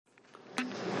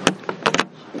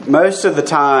Most of the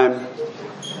time,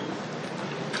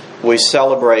 we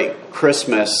celebrate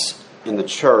Christmas in the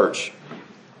church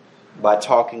by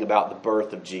talking about the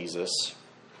birth of Jesus.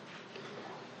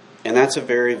 And that's a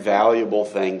very valuable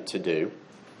thing to do.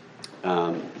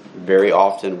 Very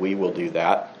often we will do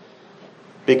that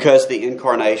because the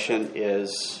incarnation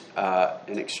is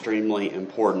an extremely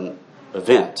important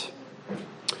event.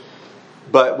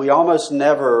 But we almost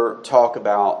never talk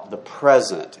about the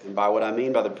present. And by what I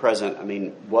mean by the present, I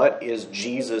mean, what is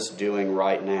Jesus doing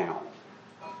right now?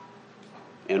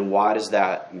 And why does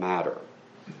that matter?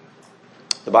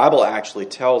 The Bible actually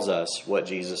tells us what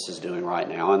Jesus is doing right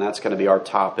now, and that's going to be our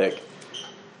topic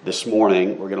this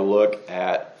morning. We're going to look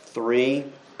at 3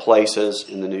 places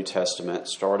in the New Testament,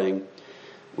 starting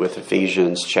with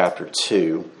Ephesians chapter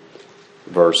 2,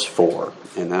 verse 4.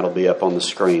 And that'll be up on the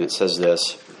screen. It says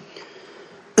this: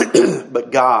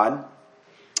 But God,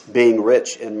 being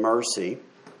rich in mercy,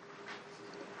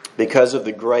 because of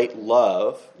the great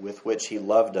love with which He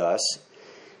loved us,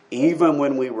 even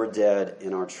when we were dead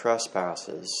in our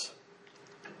trespasses,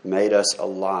 made us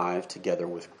alive together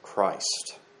with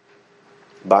Christ.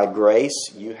 By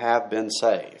grace you have been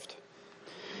saved,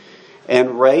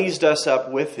 and raised us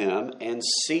up with Him, and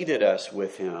seated us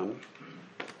with Him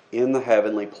in the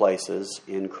heavenly places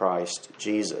in Christ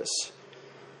Jesus,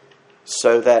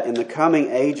 so that in the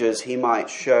coming ages He might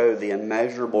show the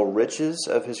immeasurable riches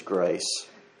of His grace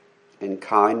and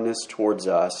kindness towards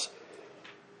us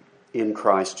in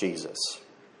Christ Jesus.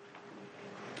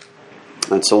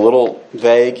 It's a little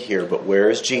vague here, but where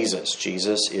is Jesus?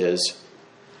 Jesus is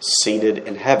seated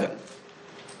in heaven.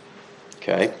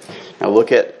 Okay? Now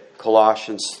look at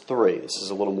Colossians 3. This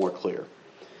is a little more clear.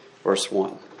 Verse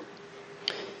 1.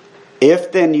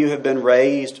 If then you have been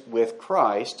raised with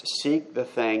Christ, seek the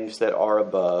things that are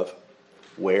above,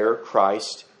 where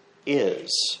Christ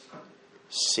is,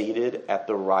 seated at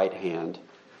the right hand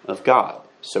of God.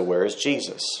 So where is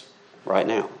Jesus right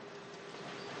now?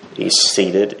 He's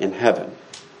seated in heaven.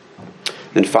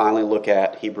 Then finally look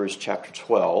at Hebrews chapter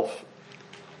 12,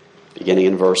 beginning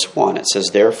in verse 1. It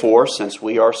says, Therefore, since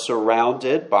we are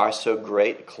surrounded by so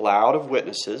great a cloud of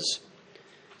witnesses,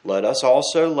 let us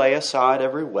also lay aside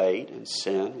every weight and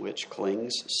sin which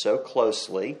clings so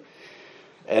closely,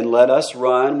 and let us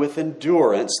run with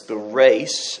endurance the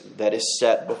race that is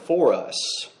set before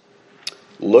us,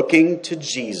 looking to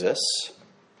Jesus,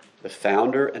 the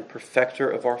founder and perfecter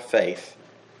of our faith,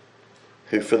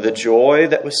 who for the joy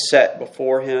that was set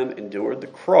before Him endured the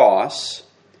cross,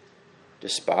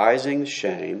 despising the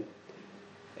shame,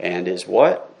 and is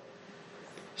what?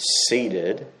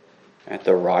 Seated at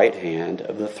the right hand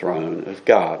of the throne of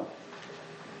God.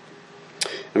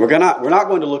 And we're not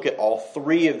going to look at all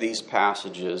 3 of these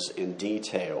passages in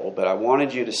detail, but I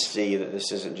wanted you to see that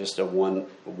this isn't just a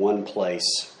one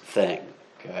place thing.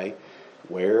 Okay?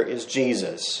 Where is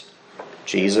Jesus?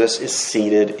 Jesus is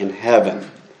seated in heaven.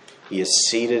 He is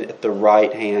seated at the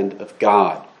right hand of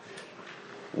God.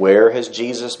 Where has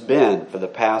Jesus been for the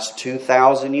past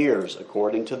 2,000 years,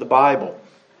 according to the Bible?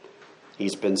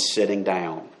 He's been sitting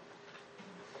down.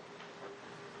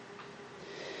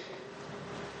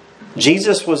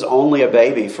 Jesus was only a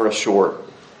baby for a short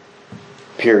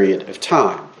period of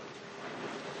time.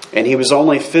 And He was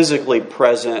only physically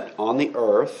present on the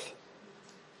earth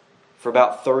for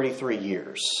about 33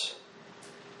 years.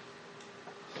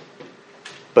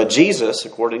 But Jesus,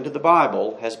 according to the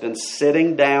Bible, has been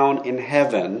sitting down in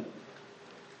heaven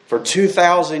for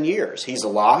 2,000 years. He's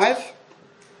alive.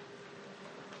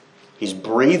 He's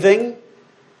breathing.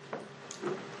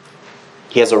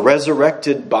 He has a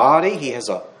resurrected body. He has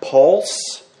a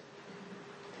pulse.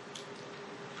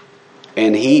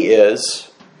 And He is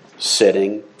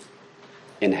sitting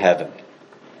in heaven.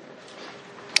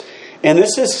 And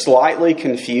this is slightly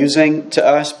confusing to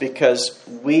us because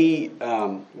we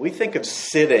think of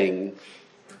sitting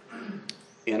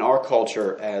in our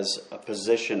culture as a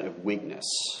position of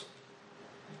weakness.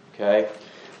 Okay?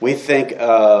 We think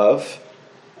of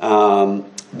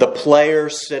the player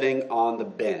sitting on the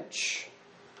bench,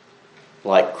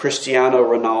 like Cristiano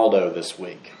Ronaldo this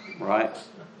week, right?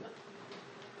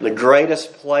 The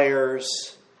greatest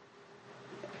players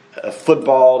of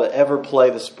football to ever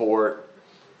play the sport,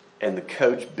 and the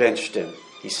coach benched him.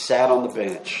 He sat on the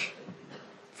bench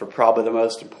for probably the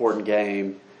most important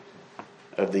game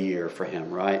of the year for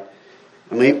him, right?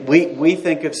 I mean, we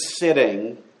think of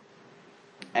sitting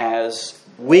as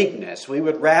weakness. We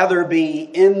would rather be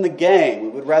in the game. We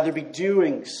would rather be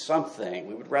doing something.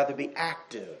 We would rather be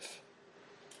active.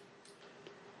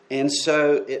 And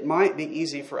so it might be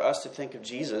easy for us to think of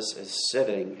Jesus as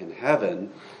sitting in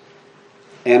heaven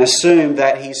and assume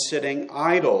that He's sitting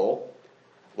idle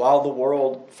while the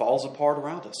world falls apart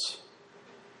around us?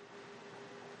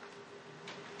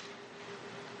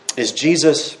 Is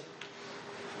Jesus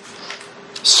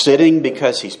sitting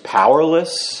because he's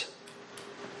powerless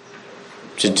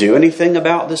to do anything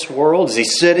about this world? Is he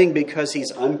sitting because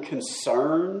he's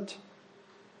unconcerned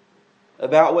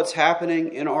about what's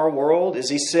happening in our world? Is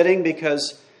he sitting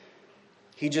because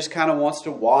he just kind of wants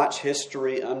to watch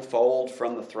history unfold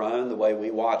from the throne the way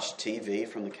we watch TV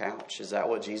from the couch? Is that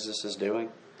what Jesus is doing?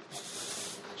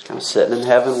 Just kind of sitting in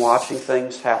heaven watching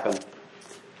things happen.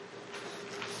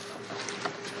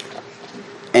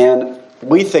 And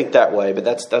we think that way, but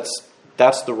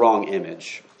that's the wrong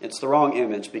image. It's the wrong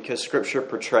image because Scripture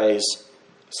portrays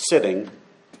sitting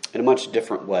in a much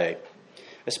different way,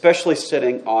 especially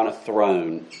sitting on a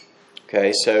throne.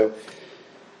 Okay, so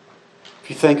if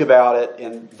you think about it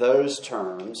in those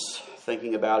terms,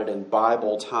 thinking about it in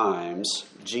Bible times,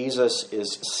 Jesus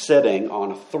is sitting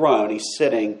on a throne. He's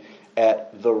sitting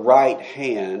at the right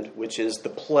hand, which is the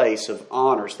place of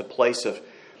honor. It's the place of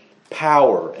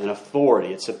power and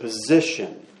authority. It's a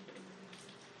position.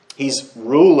 He's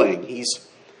ruling.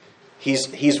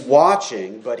 He's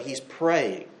watching, but he's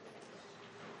praying.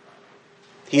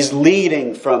 He's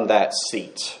leading from that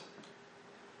seat.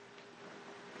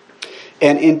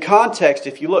 And in context,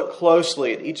 if you look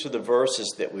closely at each of the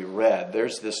verses that we read,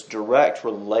 there's this direct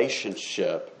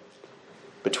relationship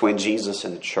between Jesus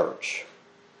and the church.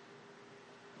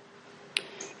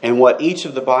 And what each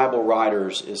of the Bible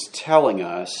writers is telling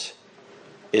us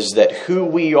is that who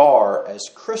we are as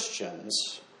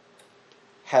Christians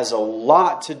has a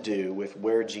lot to do with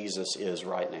where Jesus is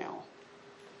right now.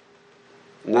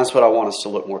 And that's what I want us to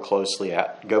look more closely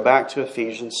at. Go back to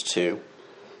Ephesians 2.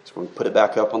 So we're going to put it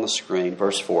back up on the screen.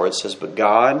 Verse 4, it says, "But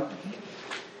God,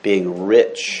 being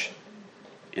rich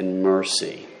in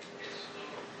mercy,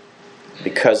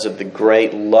 because of the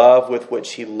great love with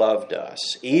which He loved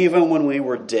us, even when we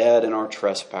were dead in our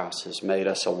trespasses, made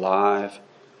us alive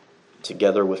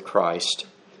together with Christ.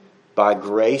 By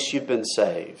grace you've been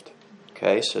saved."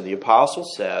 Okay, so the apostle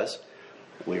says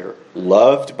we're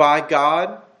loved by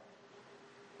God,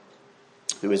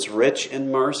 who is rich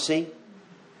in mercy.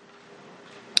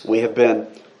 We have been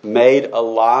made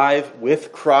alive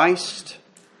with Christ.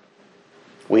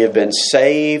 We have been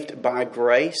saved by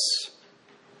grace.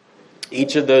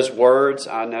 Each of those words,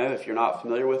 I know if you're not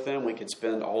familiar with them, we could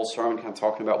spend a whole sermon kind of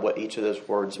talking about what each of those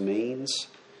words means.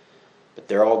 But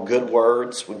they're all good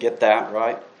words. We get that,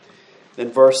 right?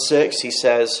 Then verse 6, he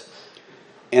says,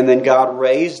 "And then God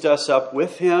raised us up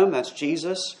with Him," that's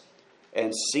Jesus,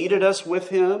 "and seated us with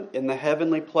Him in the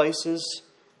heavenly places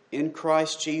in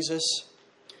Christ Jesus,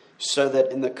 so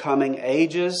that in the coming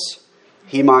ages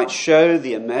He might show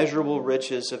the immeasurable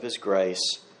riches of His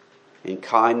grace in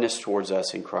kindness towards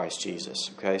us in Christ Jesus."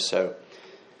 Okay, so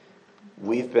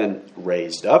we've been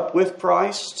raised up with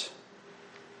Christ.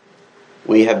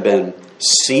 We have been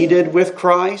seated with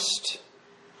Christ.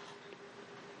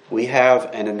 We have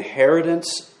an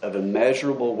inheritance of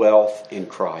immeasurable wealth in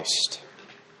Christ.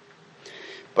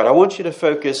 But I want you to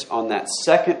focus on that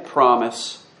second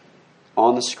promise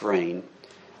on the screen.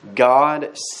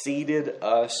 God seated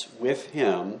us with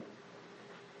Him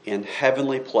in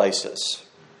heavenly places.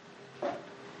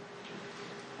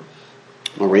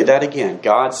 I'll read that again.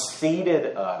 God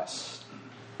seated us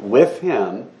with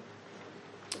Him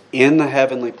in the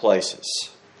heavenly places.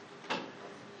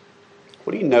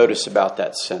 What do you notice about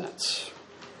that sentence?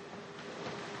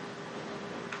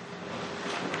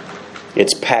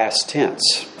 It's past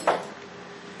tense.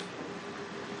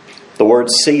 The word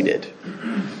seated.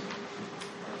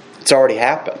 It's already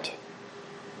happened.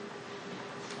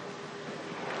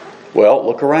 Well,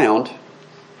 look around.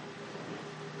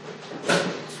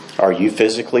 Are you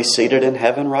physically seated in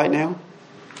heaven right now?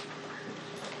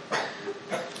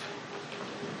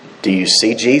 Do you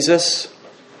see Jesus?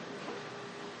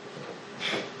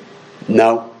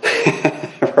 No.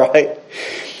 Right?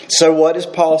 So what is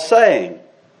Paul saying?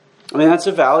 I mean, that's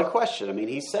a valid question. I mean,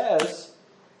 he says,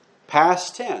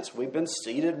 past tense, we've been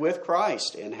seated with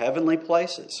Christ in heavenly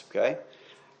places. Okay?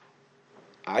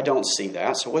 I don't see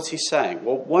that. So what's he saying?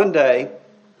 Well, one day,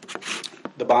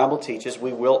 the Bible teaches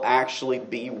we will actually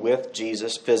be with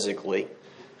Jesus physically.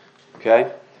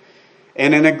 Okay?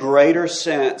 And in a greater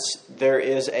sense, there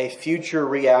is a future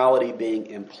reality being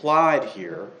implied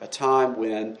here, a time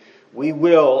when we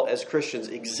will, as Christians,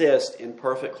 exist in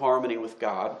perfect harmony with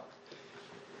God.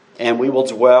 And we will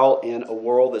dwell in a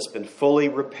world that's been fully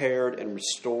repaired and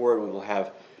restored. We will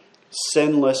have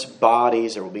sinless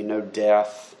bodies. There will be no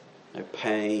death, no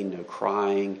pain, no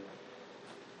crying.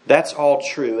 That's all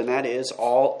true, and that is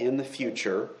all in the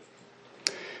future.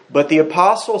 But the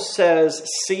apostle says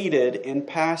seated in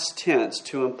past tense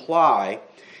to imply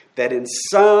that in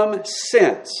some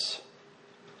sense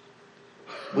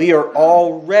we are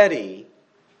already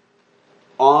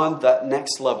on that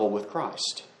next level with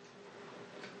Christ.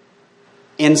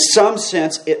 In some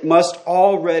sense, it must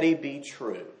already be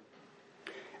true.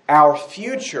 Our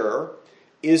future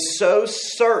is so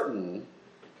certain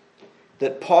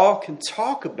that Paul can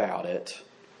talk about it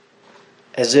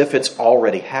as if it's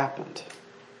already happened.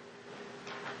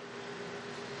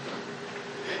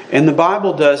 And the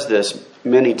Bible does this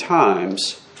many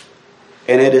times,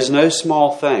 and it is no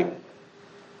small thing.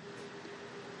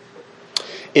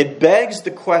 It begs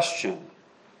the question,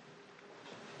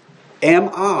 am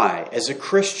I, as a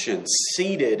Christian,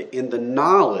 seated in the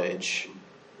knowledge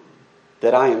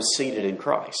that I am seated in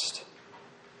Christ?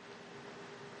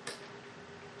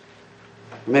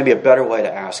 Maybe a better way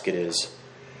to ask it is,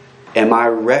 am I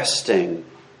resting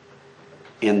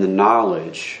in the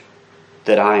knowledge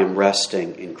that I am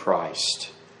resting in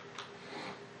Christ?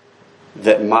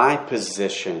 That my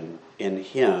position in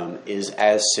Him is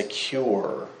as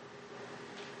secure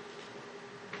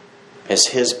as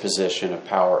His position of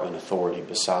power and authority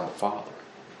beside the Father.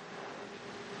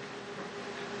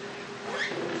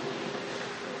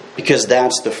 Because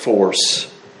that's the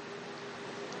force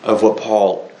of what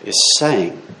Paul is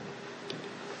saying.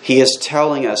 He is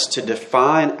telling us to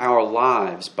define our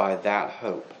lives by that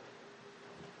hope.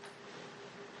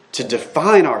 To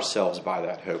define ourselves by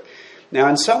that hope. Now,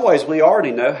 in some ways, we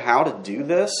already know how to do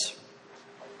this.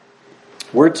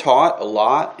 We're taught a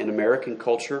lot in American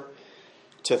culture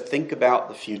to think about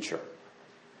the future.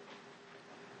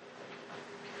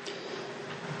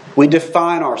 We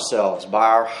define ourselves by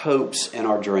our hopes and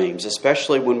our dreams,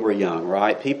 especially when we're young,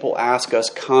 right? People ask us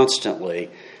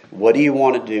constantly, what do you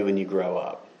want to do when you grow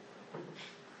up?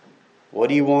 What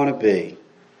do you want to be?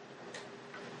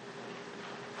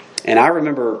 And I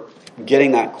remember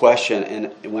getting that question,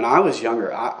 and when I was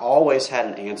younger, I always had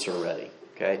an answer ready.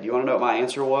 Okay, do you want to know what my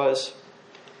answer was?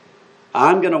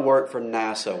 I'm going to work for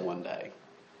NASA one day.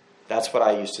 That's what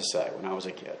I used to say when I was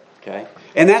a kid. Okay,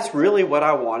 and that's really what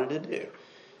I wanted to do.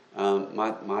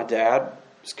 My dad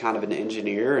was kind of an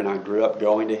engineer, and I grew up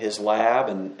going to his lab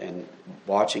and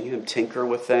watching him tinker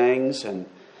with things,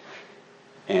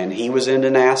 and he was into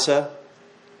NASA.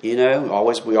 You know,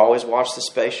 we always watched the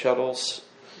space shuttles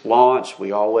launch.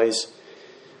 We always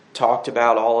talked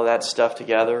about all of that stuff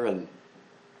together,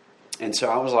 and so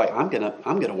I was like, I'm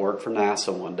gonna work for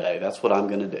NASA one day. That's what I'm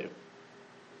gonna do.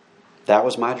 That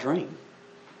was my dream.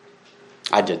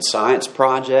 I did science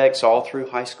projects all through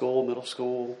high school, middle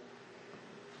school,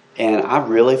 and I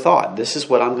really thought, this is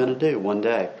what I'm going to do one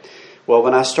day. Well,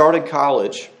 when I started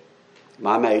college,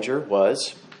 my major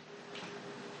was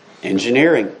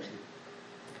engineering.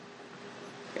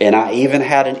 And I even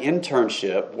had an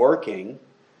internship working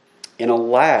in a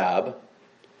lab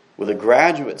with a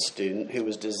graduate student who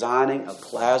was designing a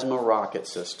plasma rocket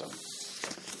system.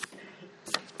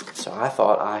 So I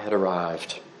thought I had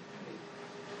arrived.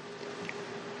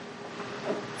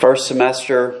 First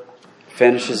semester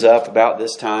finishes up about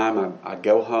this time. I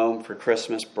go home for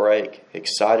Christmas break,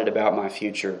 excited about my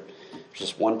future.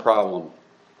 Just one problem.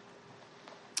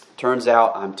 Turns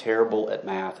out I'm terrible at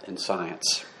math and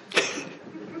science.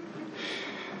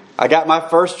 I got my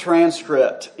first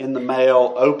transcript in the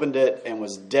mail, opened it, and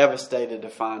was devastated to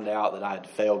find out that I had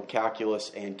failed calculus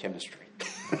and chemistry.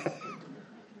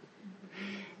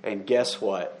 And guess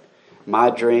what?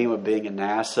 My dream of being a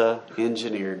NASA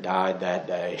engineer died that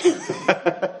day.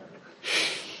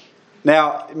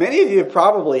 Now, many of you have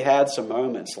probably had some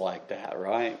moments like that,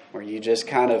 right? Where you just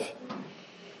kind of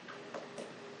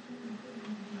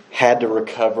had to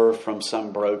recover from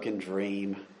some broken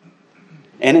dream.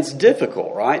 And it's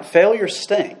difficult, right? Failure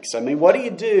stinks. I mean, what do you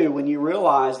do when you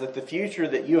realize that the future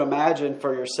that you imagine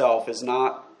for yourself is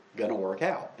not going to work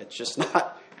out? It's just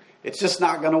not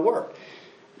going to work.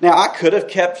 Now, I could have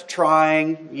kept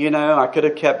trying, I could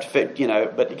have kept,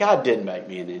 but God didn't make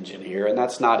me an engineer, and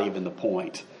that's not even the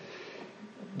point.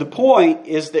 The point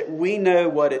is that we know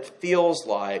what it feels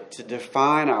like to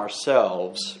define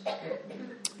ourselves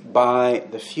by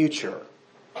the future,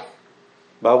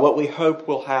 by what we hope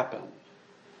will happen.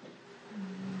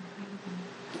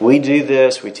 We do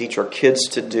this, we teach our kids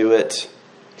to do it.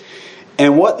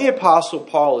 And what the Apostle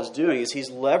Paul is doing is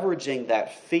he's leveraging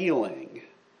that feeling,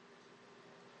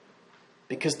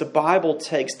 because the Bible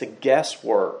takes the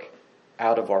guesswork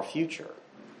out of our future.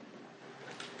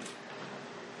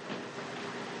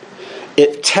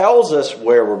 It tells us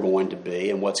where we're going to be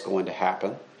and what's going to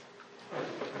happen,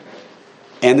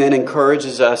 and then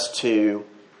encourages us to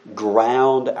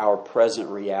ground our present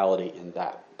reality in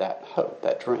that that hope,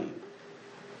 that dream.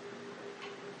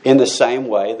 In the same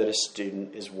way that a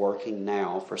student is working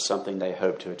now for something they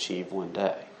hope to achieve one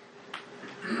day.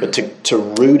 But to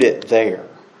root it there.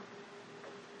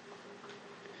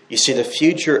 You see, the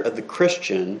future of the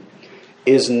Christian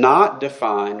is not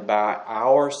defined by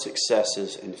our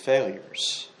successes and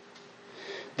failures.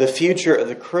 The future of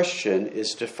the Christian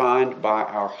is defined by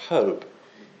our hope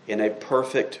in a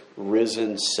perfect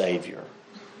risen Savior,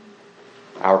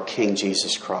 our King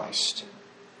Jesus Christ.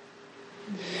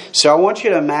 So I want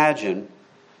you to imagine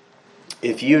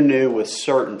if you knew with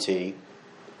certainty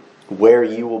where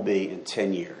you will be in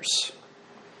 10 years.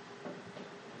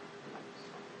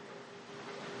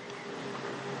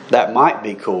 That might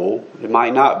be cool. It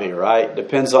might not be, right?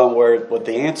 Depends on what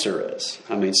the answer is.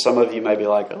 I mean, some of you may be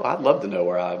like, oh, I'd love to know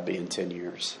where I'd be in 10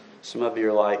 years. Some of you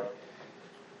are like,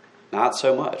 not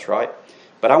so much, right?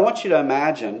 But I want you to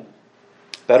imagine,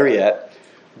 better yet,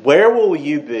 where will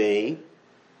you be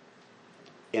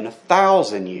in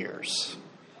 1,000 years?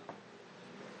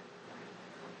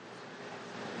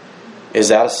 Is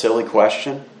that a silly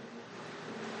question?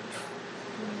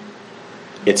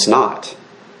 It's not.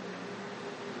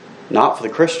 Not for the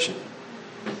Christian.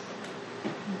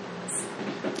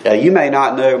 You may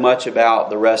not know much about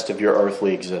the rest of your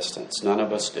earthly existence. None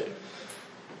of us do.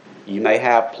 You may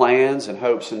have plans and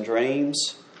hopes and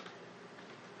dreams,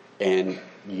 and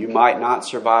you might not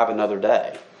survive another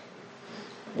day.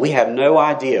 We have no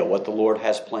idea what the Lord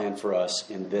has planned for us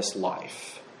in this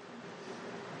life.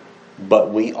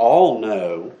 But we all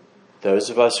know, those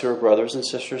of us who are brothers and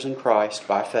sisters in Christ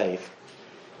by faith,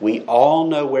 we all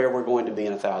know where we're going to be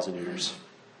in 1,000 years.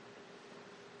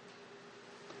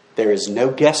 There is no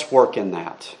guesswork in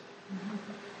that.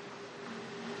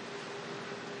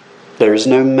 There is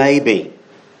no maybe.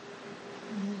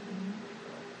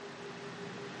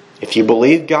 If you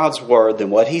believe God's Word,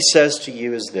 then what He says to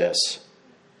you is this.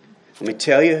 Let me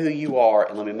tell you who you are,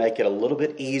 and let me make it a little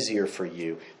bit easier for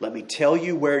you. Let me tell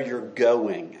you where you're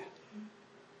going,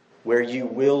 where you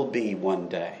will be one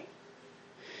day.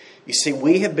 You see,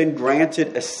 we have been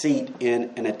granted a seat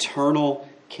in an eternal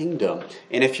kingdom.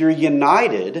 And if you're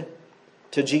united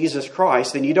to Jesus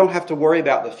Christ, then you don't have to worry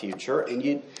about the future.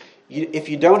 And if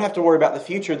you don't have to worry about the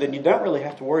future, then you don't really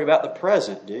have to worry about the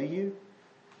present, do you?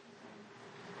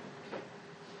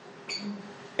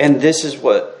 And this is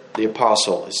what the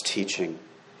apostle is teaching.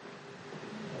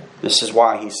 This is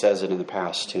why he says it in the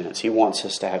past tense. He wants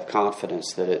us to have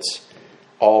confidence that it's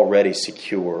already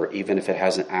secure, even if it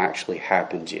hasn't actually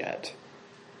happened yet.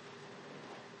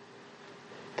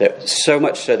 That so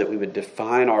much so that we would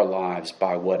define our lives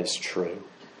by what is true,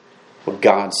 what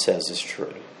God says is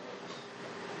true.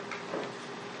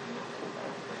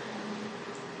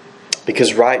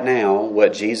 Because right now,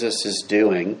 what Jesus is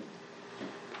doing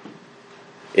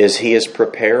is He is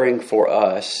preparing for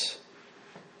us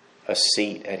a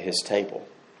seat at His table.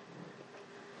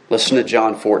 Listen to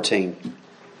John 14.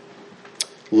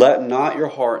 Let not your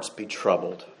hearts be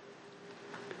troubled.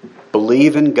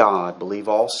 Believe in God, believe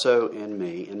also in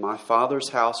me. In my Father's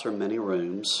house are many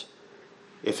rooms.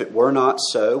 If it were not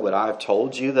so, would I have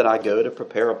told you that I go to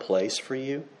prepare a place for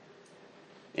you?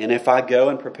 And if I go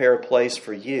and prepare a place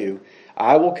for you,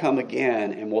 I will come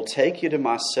again and will take you to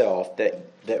myself,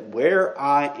 that where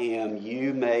I am,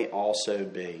 you may also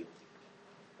be.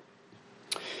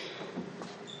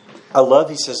 I love,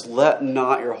 he says, let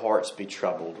not your hearts be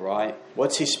troubled, right?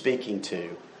 What's he speaking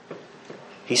to?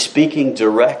 He's speaking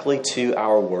directly to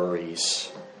our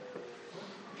worries.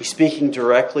 He's speaking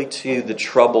directly to the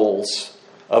troubles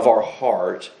of our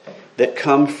heart that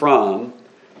come from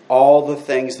all the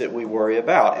things that we worry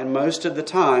about. And most of the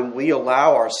time, we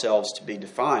allow ourselves to be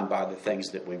defined by the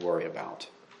things that we worry about.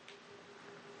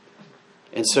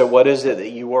 And so what is it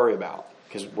that you worry about?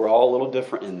 Because we're all a little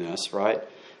different in this, right?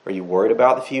 Are you worried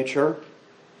about the future?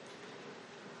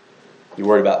 You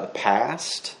worried about the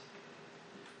past?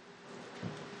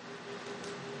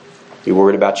 You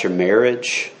worried about your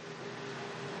marriage?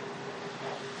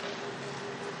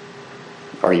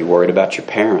 Are you worried about your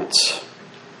parents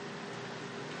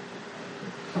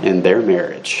and their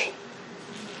marriage?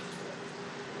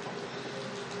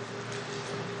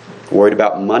 Worried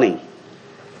about money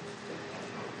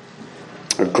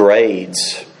or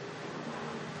grades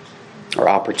or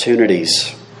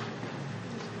opportunities?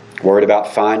 Worried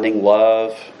about finding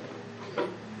love?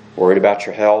 Worried about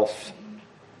your health?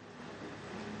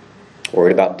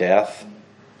 Worried about death?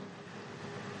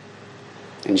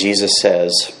 And Jesus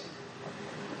says,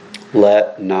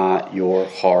 let not your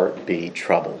heart be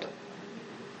troubled,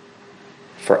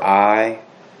 for I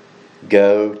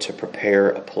go to prepare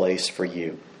a place for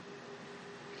you.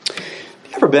 Have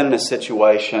you ever been in a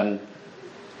situation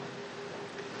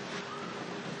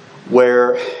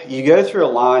where you go through a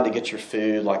line to get your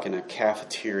food, like in a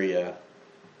cafeteria,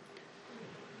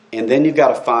 and then you've got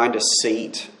to find a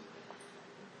seat.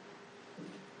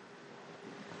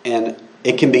 And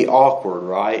it can be awkward,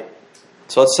 right?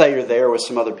 So let's say you're there with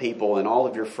some other people and all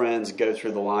of your friends go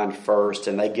through the line first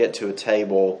and they get to a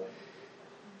table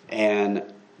and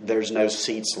there's no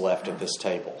seats left at this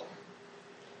table.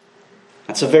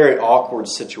 That's a very awkward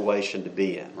situation to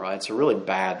be in, right? It's a really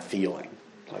bad feeling.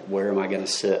 Like, where am I going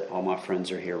to sit? All my friends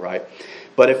are here, right?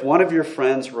 But if one of your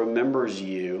friends remembers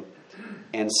you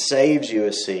and saves you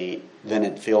a seat, then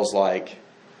it feels like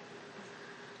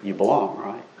you belong,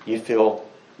 right? You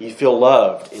feel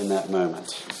loved in that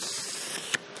moment.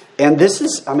 And this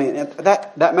is,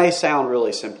 that may sound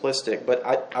really simplistic, but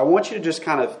I want you to just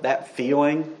kind of, that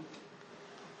feeling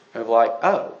of like,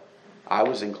 oh, I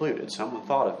was included. Someone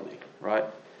thought of me, right?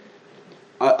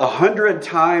 100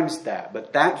 times that.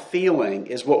 But that feeling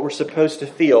is what we're supposed to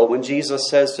feel when Jesus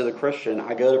says to the Christian,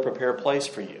 I go to prepare a place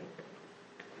for you.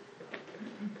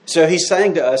 So he's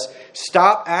saying to us,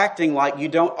 stop acting like you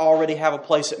don't already have a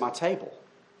place at my table.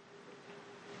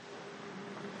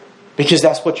 Because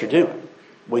that's what you're doing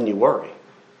when you worry.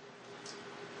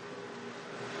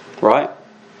 Right?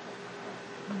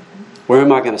 Where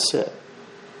am I going to sit?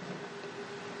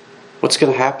 What's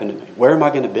going to happen to me? Where am I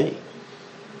going to be?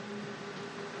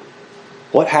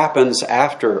 What happens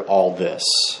after all this?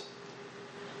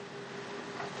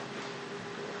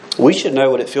 We should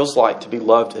know what it feels like to be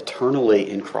loved eternally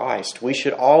in Christ. We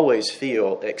should always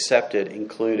feel accepted,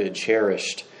 included,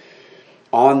 cherished,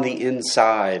 on the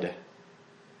inside.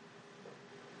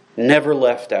 Never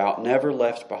left out, never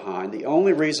left behind. The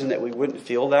only reason that we wouldn't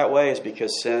feel that way is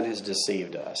because sin has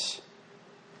deceived us.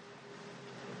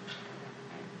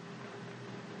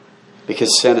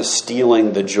 Because sin is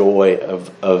stealing the joy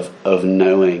of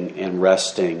knowing and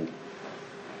resting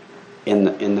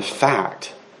in the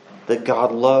fact that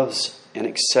God loves and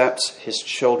accepts His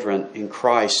children in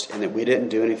Christ and that we didn't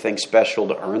do anything special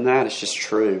to earn that. It's just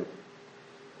true.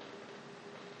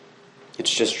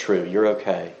 It's just true. You're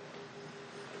okay.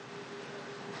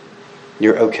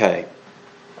 You're okay.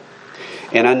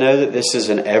 And I know that this is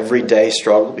an everyday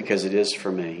struggle because it is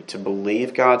for me. To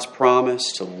believe God's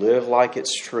promise, to live like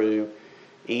it's true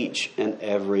each and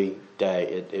every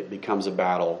day. It becomes a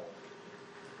battle.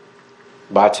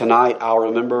 By tonight I'll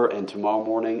remember and tomorrow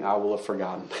morning I will have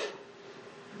forgotten.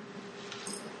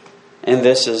 And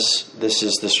this is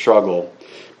the struggle.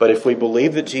 But if we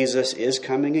believe that Jesus is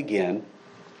coming again,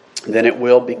 then it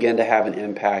will begin to have an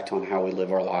impact on how we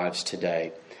live our lives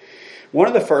today. One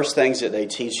of the first things that they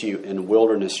teach you in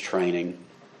wilderness training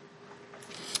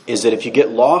is that if you get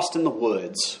lost in the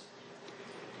woods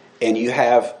and you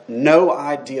have no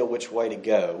idea which way to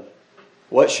go,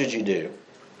 what should you do?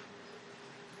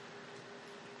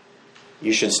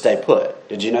 You should stay put.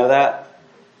 Did you know that?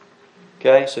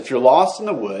 Okay, so if you're lost in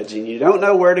the woods and you don't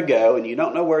know where to go and you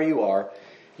don't know where you are,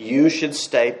 you should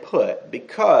stay put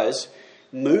because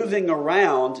moving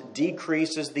around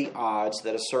decreases the odds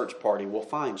that a search party will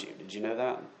find you. Did you know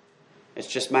that? It's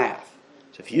just math.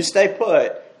 So if you stay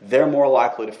put, they're more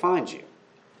likely to find you.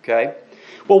 Okay?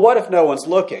 Well, what if no one's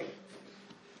looking?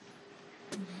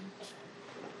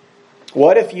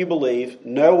 What if you believe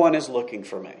no one is looking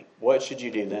for me? What should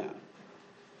you do then?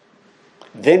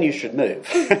 Then you should move.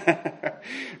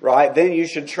 Right? Then you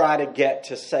should try to get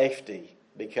to safety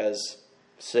because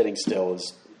sitting still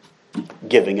is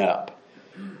giving up.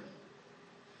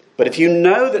 But if you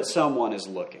know that someone is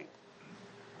looking,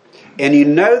 and you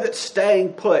know that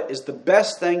staying put is the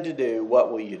best thing to do,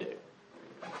 what will you do?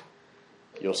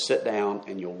 You'll sit down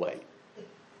and you'll wait.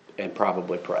 And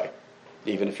probably pray.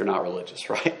 Even if you're not religious,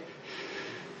 right?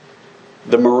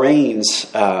 The Marines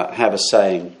have a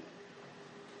saying,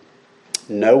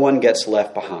 no one gets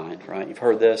left behind, right? You've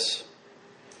heard this?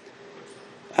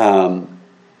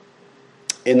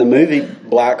 In the movie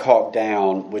Black Hawk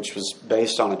Down, which was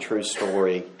based on a true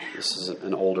story, this is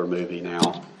an older movie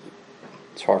now.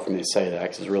 It's hard for me to say that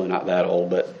because it's really not that old,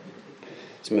 but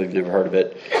some of you have never heard of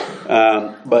it.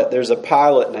 But there's a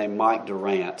pilot named Mike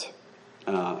Durant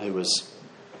who was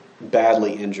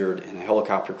badly injured in a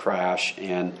helicopter crash,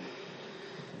 and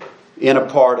in a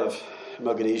part of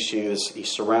Mogadishu,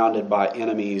 he's surrounded by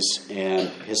enemies, and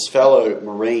his fellow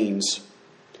Marines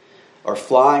are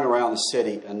flying around the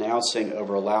city announcing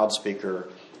over a loudspeaker,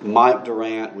 Mike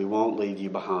Durant, we won't leave you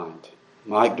behind.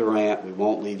 Mike Durant, we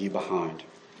won't leave you behind.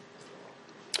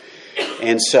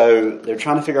 And so they're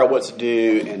trying to figure out what to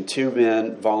do, and two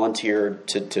men volunteered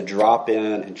to drop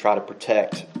in and try to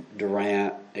protect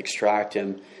Durant, extract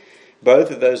him. Both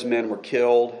of those men were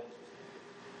killed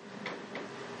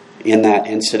in that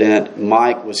incident.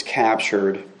 Mike was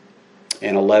captured,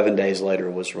 and 11 days later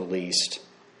was released.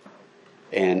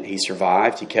 And he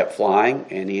survived, he kept flying,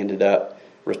 and he ended up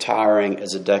retiring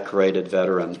as a decorated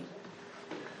veteran.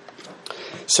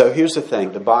 So here's the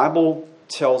thing. The Bible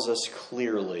tells us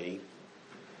clearly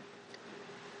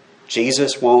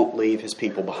Jesus won't leave his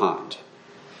people behind.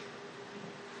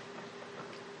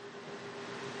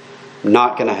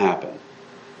 Not going to happen.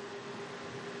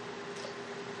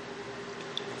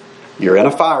 You're in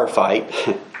a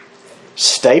firefight.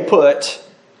 Stay put.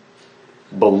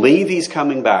 Believe he's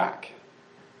coming back.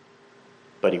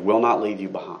 But he will not leave you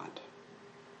behind.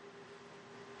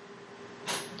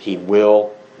 He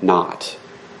will not.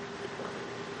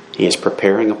 He is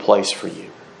preparing a place for you.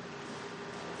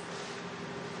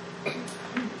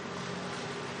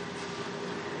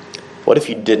 What if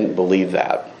you didn't believe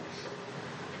that?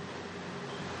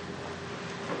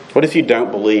 What if you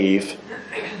don't believe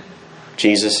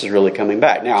Jesus is really coming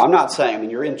back? Now, I'm not saying,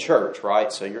 you're in church,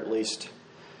 right? So you're at least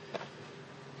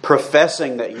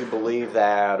professing that you believe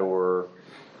that, or,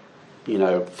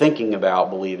 thinking about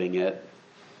believing it.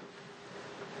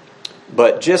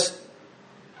 But just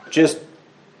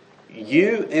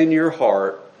you in your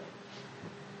heart,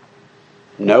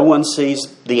 no one sees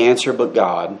the answer but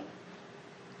God.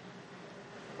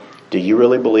 Do you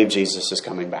really believe Jesus is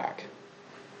coming back?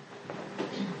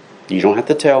 You don't have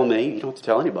to tell me. You don't have to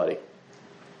tell anybody.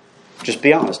 Just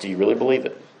be honest. Do you really believe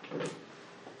it?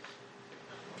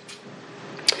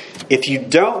 If you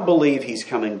don't believe he's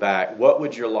coming back, what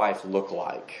would your life look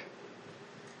like?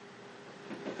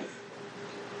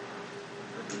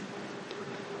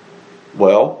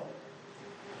 Well,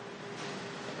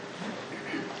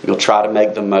 you'll try to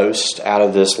make the most out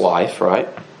of this life, right?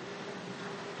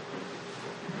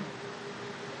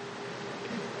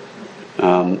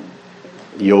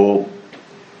 You'll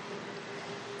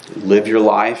live your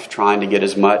life trying to get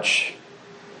as much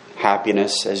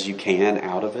happiness as you can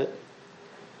out of it.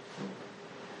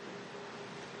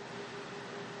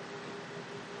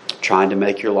 Trying to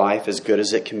make your life as good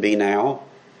as it can be now.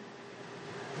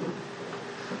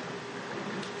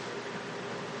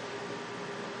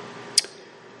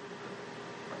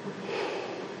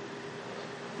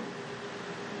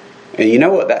 And you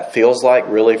know what that feels like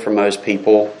really for most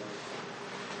people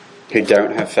who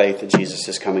don't have faith that Jesus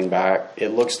is coming back? It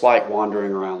looks like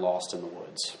wandering around lost in the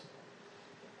woods.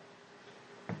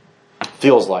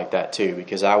 Feels like that too,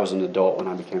 because I was an adult when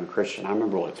I became a Christian. I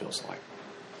remember what it feels like.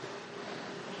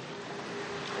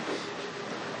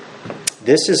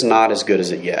 This is not as good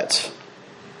as it gets.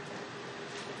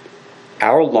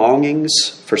 Our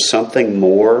longings for something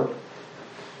more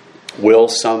will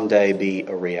someday be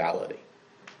a reality.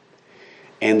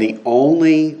 And the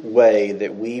only way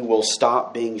that we will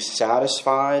stop being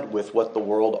satisfied with what the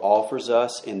world offers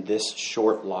us in this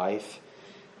short life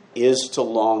is to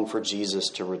long for Jesus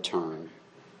to return.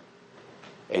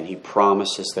 And he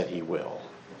promises that he will.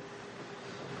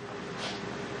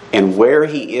 And where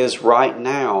he is right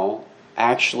now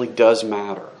actually does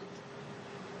matter.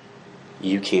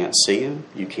 You can't see him.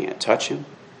 You can't touch him.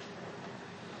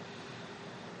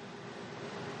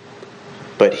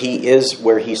 But he is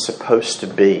where he's supposed to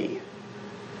be.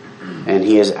 And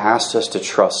he has asked us to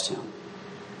trust him.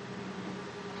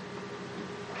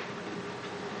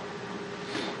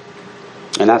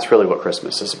 And that's really what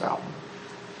Christmas is about.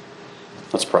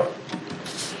 Let's pray.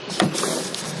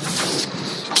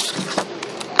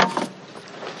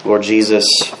 Lord Jesus,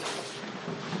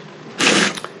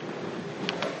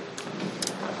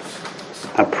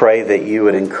 I pray that you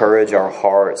would encourage our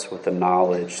hearts with the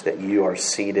knowledge that you are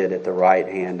seated at the right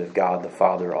hand of God the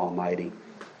Father Almighty.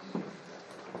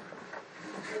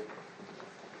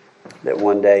 That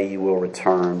one day you will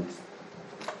return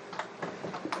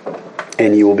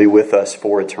and you will be with us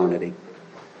for eternity.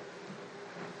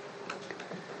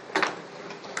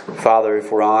 Father,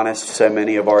 if we're honest, so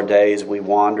many of our days we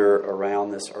wander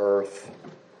around this earth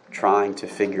trying to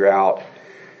figure out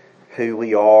who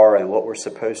we are and what we're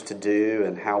supposed to do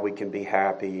and how we can be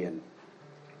happy, and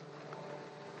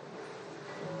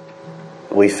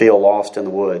we feel lost in the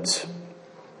woods,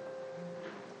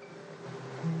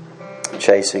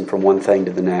 chasing from one thing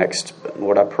to the next. But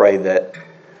Lord, I pray that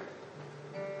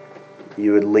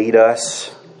you would lead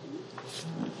us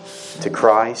to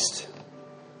Christ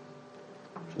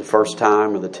for the first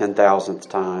time or the 10,000th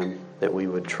time, that we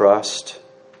would trust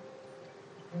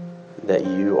that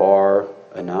you are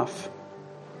enough.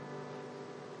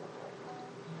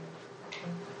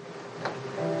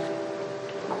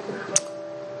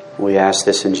 We ask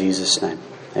this in Jesus' name.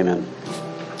 Amen.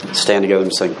 Stand together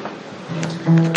and sing.